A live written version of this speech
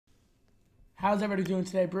How's everybody doing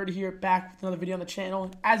today? Birdie here, back with another video on the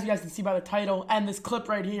channel. As you guys can see by the title and this clip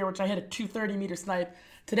right here, which I hit a 230-meter snipe.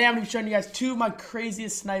 Today I'm going to be showing you guys two of my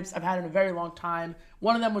craziest snipes I've had in a very long time.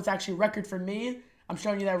 One of them was actually a record for me. I'm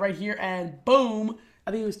showing you that right here, and boom,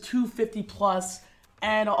 I think it was 250 plus.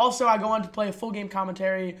 And also I go on to play a full game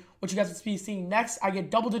commentary, which you guys will be seeing next. I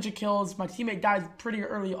get double-digit kills. My teammate dies pretty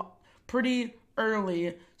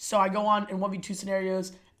early, so I go on in 1v2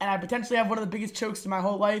 scenarios, and I potentially have one of the biggest chokes in my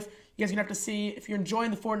whole life. You guys are going to have to see. If you're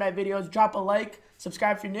enjoying the Fortnite videos, drop a like,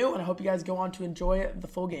 subscribe if you're new, and I hope you guys go on to enjoy the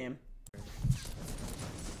full game.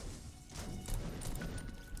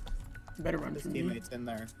 You better run. His teammate's in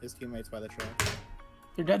there. His teammate's by the truck.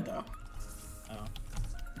 You're dead, though. Oh.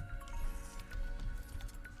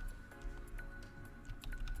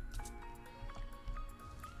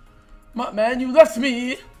 What, man? You left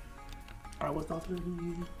me! I was not ready.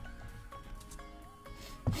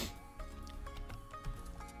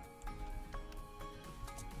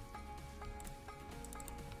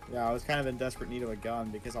 Yeah, I was kind of in desperate need of a gun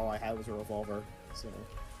because all I had was a revolver, so...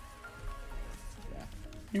 yeah.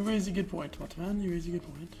 You raise a good point, what, man? You raise a good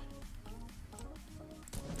point.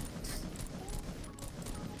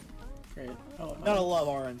 Great. I love my Gotta life.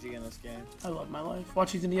 love RNG in this game. I love my life.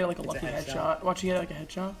 Watch, he's gonna get like a lucky headshot. Watch, he get like a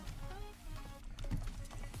headshot.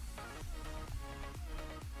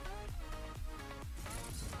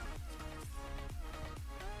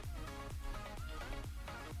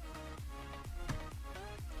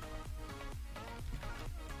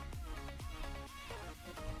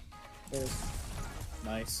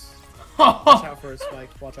 Nice. Watch out for a spike.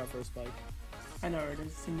 Watch out for a spike. I know where it is.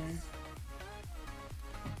 It's in there.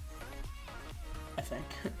 I think.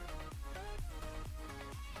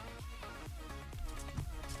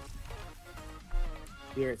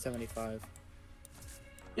 Here at 75.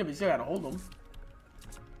 Yeah, but you still gotta hold them.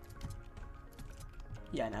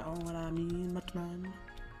 Yeah, I know what I mean, much man.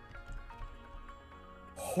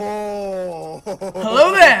 Oh!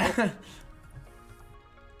 Hello there!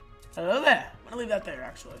 Hello there. I'm gonna leave that there,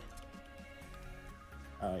 actually.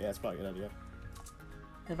 Oh, yeah, it's probably a good idea.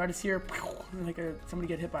 If I just hear like somebody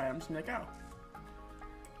get hit by him, I'm just gonna be like, oh.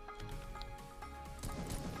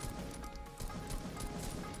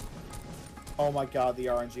 Oh my god, the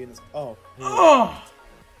RNG in this. Oh. Oh!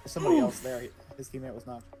 There's somebody else there. His teammate was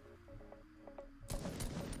not.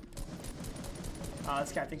 Oh,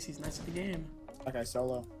 this guy thinks he's nice at the game. That guy's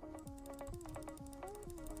solo.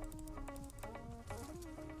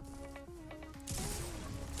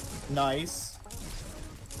 Nice.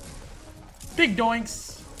 Big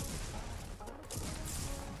doinks.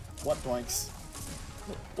 What doinks?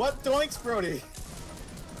 What doinks, Brody?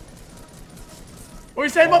 What are you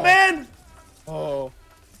saying, my man? Oh.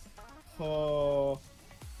 Oh.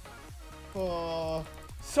 Oh.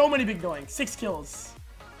 So many big doinks. 6 kills.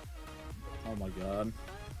 Oh my god.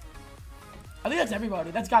 I think that's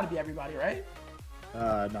everybody. That's gotta be everybody, right?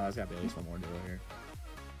 No, there's gotta be at least one more duo here.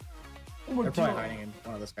 They're probably hiding in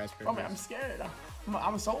one of the skyscrapers. Oh man, I'm scared.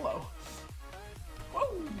 I'm a solo.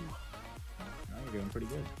 Whoa. No, you're doing pretty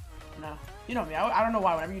good. No, you know me. I don't know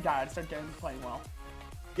why. Whenever you die, I start playing well.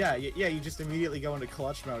 Yeah, you just immediately go into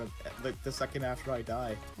clutch mode the second after I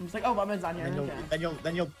die. I'm just like, oh, my man's on here.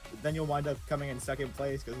 Then you'll wind up coming in second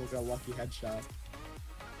place because we'll get a lucky headshot.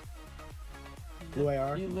 Blue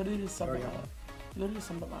AR. You literally just summed up my life. You literally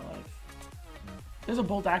summed up my life. Yeah. There's a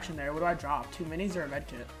bolt action there. What do I drop? 2 minis or a med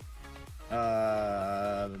kit?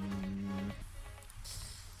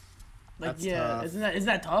 Like, yeah, tough. Isn't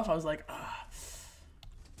that tough? I was like, ugh.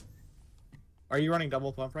 Are you running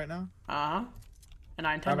double pump right now? Uh-huh. And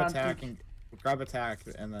I intend on grab attack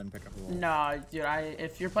and then pick up a wall. No, dude,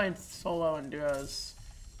 if you're playing solo and duos,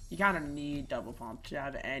 you kind of need double pump to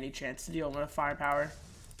have any chance to deal with firepower.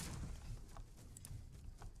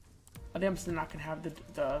 I think I'm still not gonna have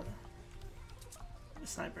the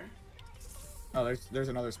sniper. Oh, there's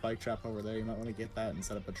another spike trap over there. You might want to get that and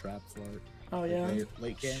set up a trap for it. Oh yeah.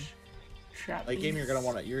 Late game. Trap. Late game, you're gonna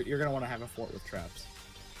want to have a fort with traps.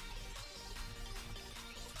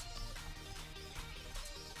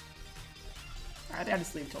 I think I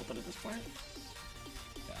just leave tilted at this point.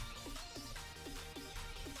 Yeah.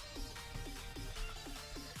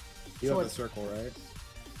 You have the circle, right?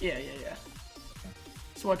 Yeah.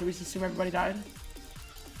 So what, do we just assume everybody died?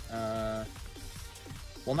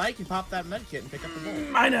 Well, now you can pop that med kit and pick up the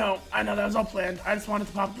ball. I know, that was all planned. I just wanted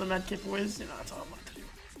to pop the med kit, boys. You know, that's all I wanted to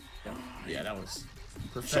do. Yeah, that was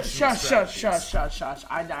professional. Shush.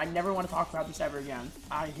 I never want to talk about this ever again.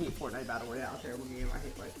 I hate Fortnite Battle Royale. Terrible game. I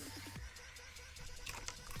hate life.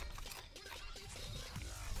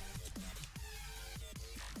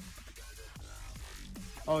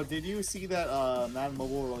 Oh, did you see that Madden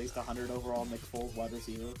Mobile released 100 overall Nick Foles wide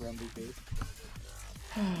receiver for MVP?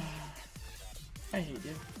 I hate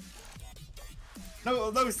you.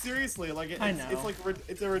 No, seriously. Like I know.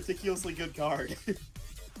 it's a ridiculously good card.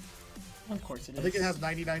 Of course it is. I think it has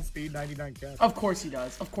 99 speed, 99 catch. Of course he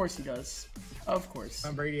does. Of course he does. Of course.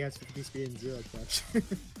 Tom Brady has 50 speed and 0 catch.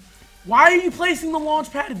 Why are you placing the launch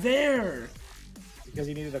pad there? Because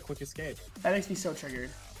he needed a quick escape. That makes me so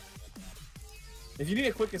triggered. If you need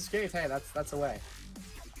a quick escape, hey, that's a way.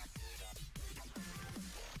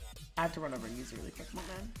 I have to run over and use it really quick, my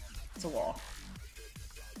man. It's a wall.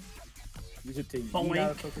 Use it to Boink. eat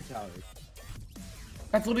out of Coca calories.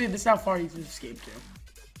 That's literally this is how far you can escape to.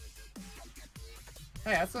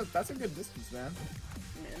 Hey, that's a good distance, man.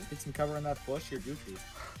 Man. Get some cover in that bush, you're Gucci.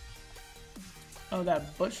 Oh,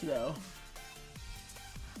 that bush though.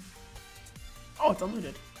 Oh, it's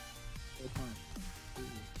unlooted.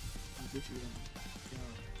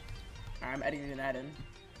 I'm editing that in.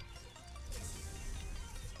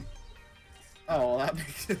 Oh, well, that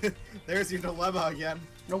makes there's your dilemma again.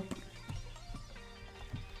 Nope.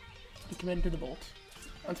 You committed to the bolt.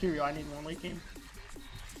 Let's be real, I need one late game.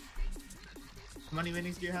 How many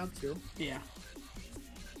minis do you have? 2? Yeah.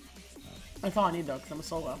 That's all I need though, because I'm a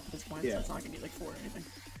solo at this point, Yeah. so it's not gonna need like 4 or anything.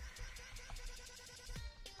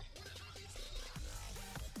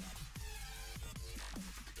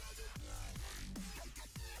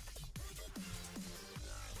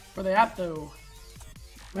 Where they at though?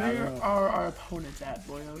 Where are our opponents at,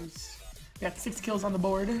 boyos? We got 6 kills on the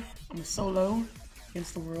board. I'm a solo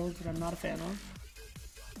against the world, that I'm not a fan of.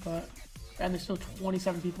 And there's still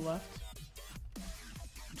 27 people left,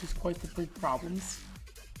 which is quite the big problems.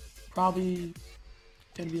 Probably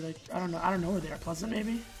gonna be like, I don't know where they are. Pleasant,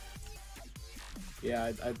 maybe?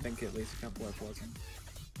 Yeah, I think at least a couple are Pleasant.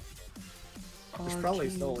 Oh, There's probably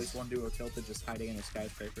still at least one duo tilted just hiding in a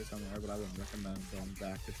skyscraper somewhere, but I wouldn't recommend going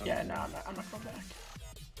back to try Yeah, to no, I'm not going back.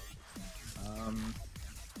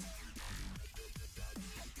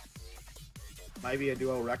 Might be a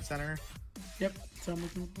duo rec center. Yep, so I'm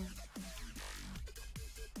looking for.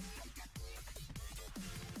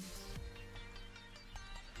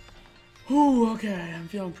 Ooh, okay, I'm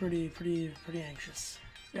feeling pretty anxious.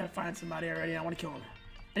 Gotta find somebody already. I want to kill him.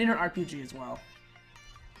 I need an RPG as well.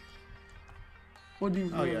 Would be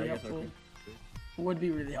really helpful. Would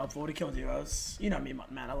be really helpful to kill duos. You know me,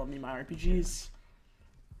 man. I love me my RPGs.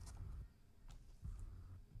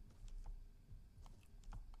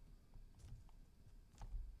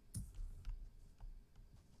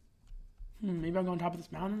 Maybe I'll go on top of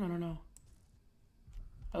this mountain. I don't know.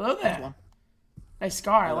 Hello there. Nice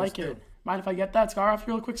scar. I like it. Mind if I get that scar off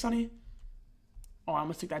you real quick, Sonny? Oh, I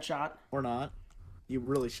almost took that shot. Or not. You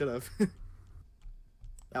really should have.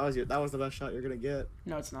 That was the best shot you're gonna get.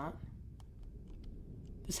 No, it's not.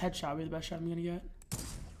 This headshot will be the best shot I'm gonna get.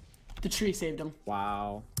 The tree saved him.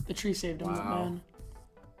 Wow. The tree saved him, man.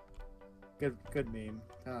 Good meme.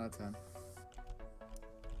 10 out of 10.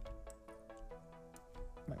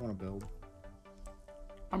 Might want to build.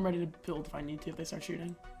 I'm ready to build if I need to if they start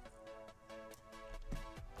shooting.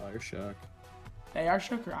 Oh, you're shook. They are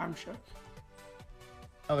shook or I'm shook?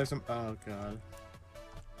 Oh, there's some. Oh, God.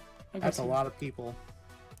 That's a lot of people.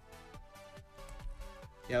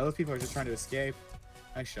 Yeah, those people are just trying to escape.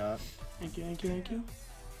 Nice shot. Thank you, thank you, thank you.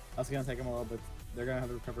 That's gonna take them a little bit. They're gonna have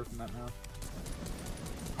to recover from that now.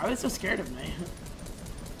 Why are they so scared of me?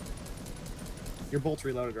 Your bolt's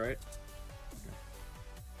reloaded, right?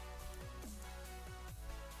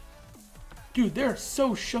 Dude, they're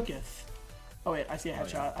so shooketh. Oh wait, I see a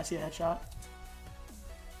headshot. Yeah. I see a headshot.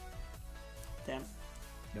 Damn.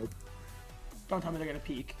 Nope. Don't tell me they're gonna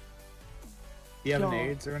peek. Do you have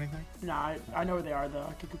nades or anything? Nah, I know where they are though.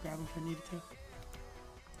 I could go grab them if I needed to.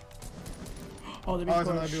 Oh, they're being there's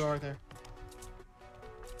another duo right there.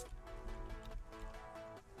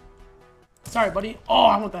 Sorry, buddy. Oh,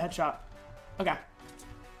 I want the headshot. Okay.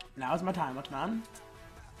 Now is my time, what's man?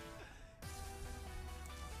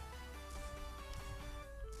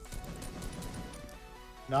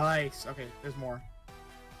 Nice. Okay, there's more.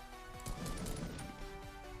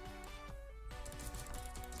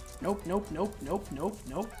 Nope, nope, nope, nope, nope,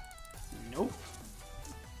 nope. Nope.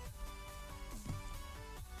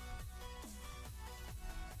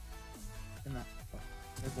 In that. Oh,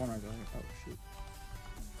 there's one right there. Oh, shoot.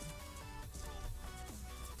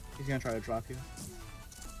 He's gonna try to drop you.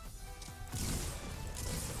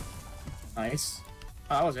 Nice.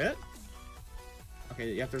 Oh, that was it?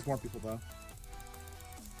 Okay, yeah, there's more people though.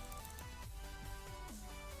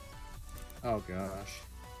 Oh gosh.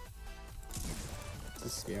 This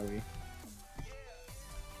is scary.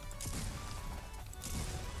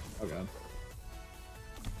 Oh god.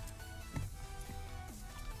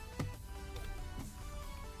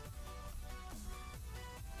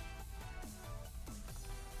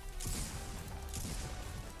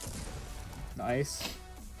 Nice.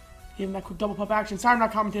 Even that quick double pump action. Sorry I'm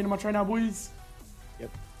not commentating much right now, boys.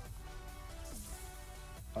 Yep.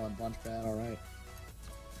 Launch pad, alright.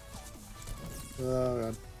 Oh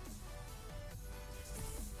god.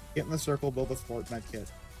 Get in the circle, build a Fortnite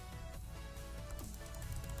kit.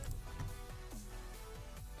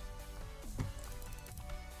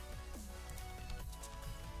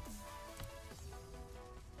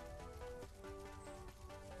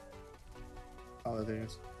 Oh, there it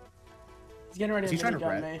is. He's getting ready to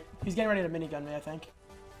minigun me. He's getting ready to minigun me, I think.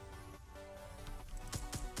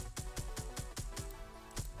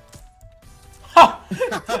 Ha!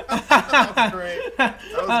 That was great. That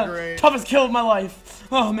was great. Toughest kill of my life.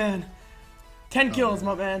 Oh man. 10 kills,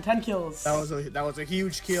 my man. 10 kills. That was a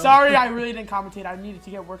huge kill. Sorry, I really didn't commentate. I needed to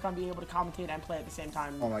get work on being able to commentate and play at the same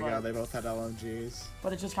time. Oh my god, they both had LMGs.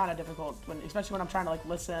 But it's just kind of difficult, especially when I'm trying to like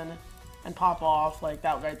listen and pop off like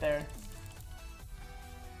that right there.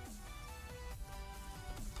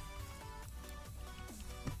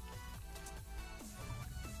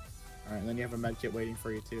 Alright, and then you have a med kit waiting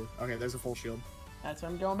for you too. Okay, there's a full shield. That's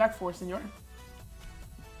what I'm going back for, senor.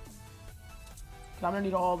 I'm gonna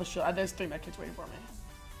need all the shield. There's 3 med kits waiting for me.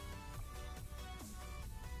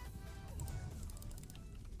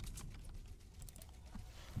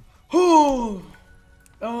 Whew!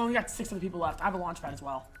 Oh, we got 6 other people left. I have a launch pad as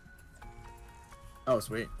well. Oh,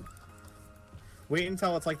 sweet. Wait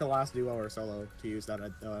until it's like the last duo or solo to use that.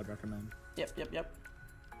 I'd recommend. Yep.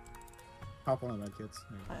 Pop one of the med kits.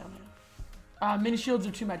 I am here. Mini shields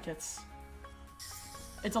are 2 med kits.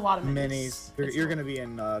 It's a lot of minis. You're gonna be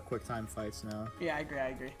in quick time fights now. Yeah, I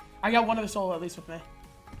agree. I got one of the solo at least with me.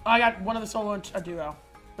 Oh, I got one of the solo and a duo.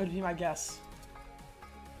 Would be my guess.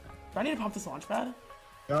 Do I need to pop this launch pad?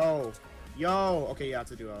 Yo. Okay, yeah,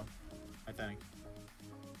 it's a duo. I think.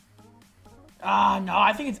 No,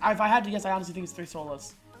 I think it's. If I had to guess, I honestly think it's 3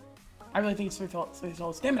 solos. I really think it's 3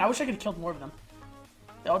 solos. Damn it! I wish I could have killed more of them.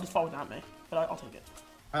 They all just fall without me, but I'll take it.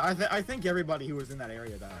 I think everybody who was in that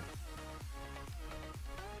area died.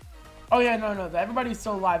 Oh yeah, no. Everybody who's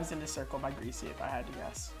still alive is in this circle by Greasy, if I had to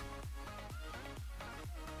guess.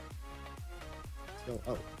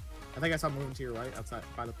 Oh, I think I saw moving to your right, outside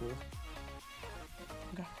by the pool.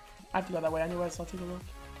 Okay, I have to go that way anyway, so I'll take a look.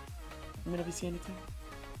 Let me know if you see anything.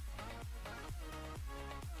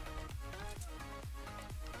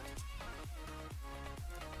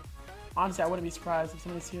 Honestly, I wouldn't be surprised if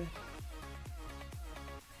somebody's here.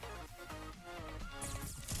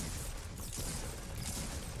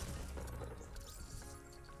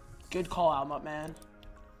 Good call out, my man.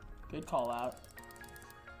 Good call out.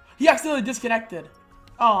 He accidentally disconnected.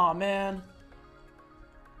 Aw, man.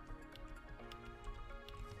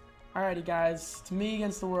 Alrighty, guys. It's me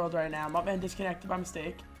against the world right now. My man disconnected by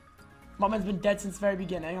mistake. My man's been dead since the very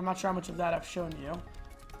beginning. I'm not sure how much of that I've shown you.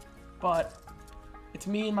 But it's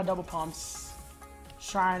me and my double pumps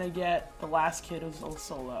trying to get the last kid who's a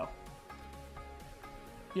solo.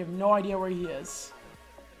 You have no idea where he is.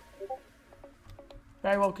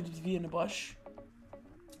 Very well could just be in the bush.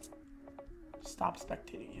 Stop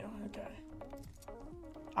spectating you. Okay.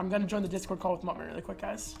 I'm gonna join the Discord call with Muttman really quick,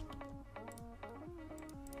 guys.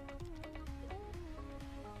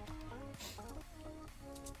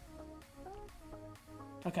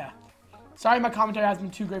 Okay. Sorry my commentary hasn't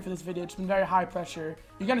been too great for this video. It's been very high pressure.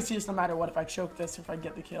 You're gonna see this no matter what if I choke this or if I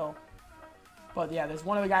get the kill. But yeah, there's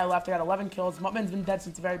one other guy left. I got 11 kills. Muttman's been dead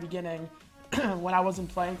since the very beginning. When I wasn't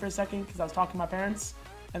playing for a second because I was talking to my parents,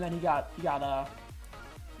 and then he got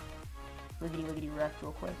riggedy wrecked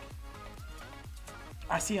real quick.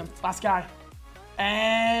 I see him, last guy,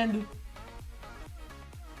 and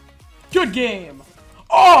good game.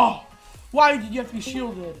 Oh, why did you have to be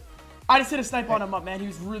shielded? I just hit a snipe on him up, man. He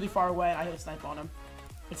was really far away, and I hit a snipe on him.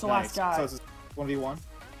 It's the last guy. So it's 1v1.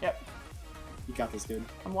 Yep. You got this, dude.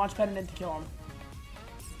 I'm launch padding in to kill him.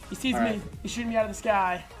 He sees me. He's shooting me out of the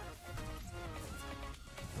sky.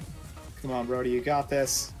 Come on, Brody, you got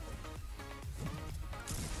this.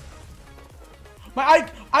 I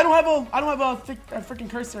don't have a freaking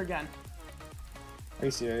cursor again. Are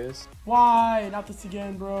you serious? Why? Not this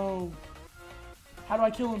again, bro. How do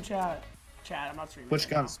I kill him, chat? Chat, I'm not streaming. Which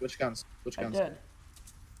guns? Which guns? Which guns? I did.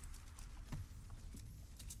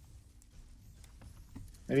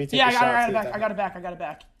 Maybe take I a shot. I got it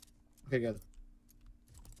back. Okay, good.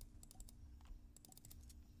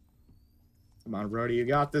 Come on, Brody, you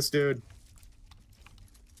got this, dude.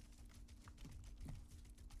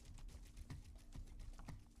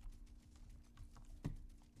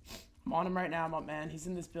 I'm on him right now, my man. He's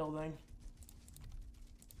in this building.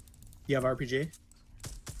 You have RPG?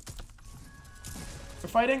 We're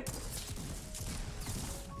fighting.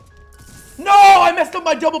 No, I messed up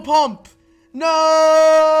my double pump. No!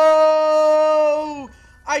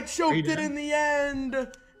 I choked it dead? in the end.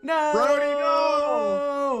 No! Brody,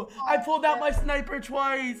 no! I pulled out my sniper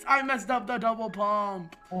twice. I messed up the double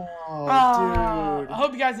pump. Oh, I dude.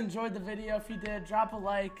 hope you guys enjoyed the video. If you did, drop a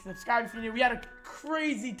like, subscribe if you're new. We had a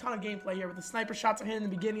crazy ton of gameplay here with the sniper shots I hit in the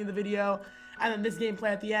beginning of the video, and then this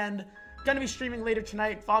gameplay at the end. Gonna be streaming later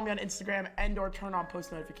tonight. Follow me on Instagram and/or turn on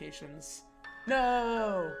post notifications.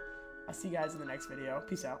 No! I'll see you guys in the next video.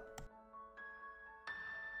 Peace out.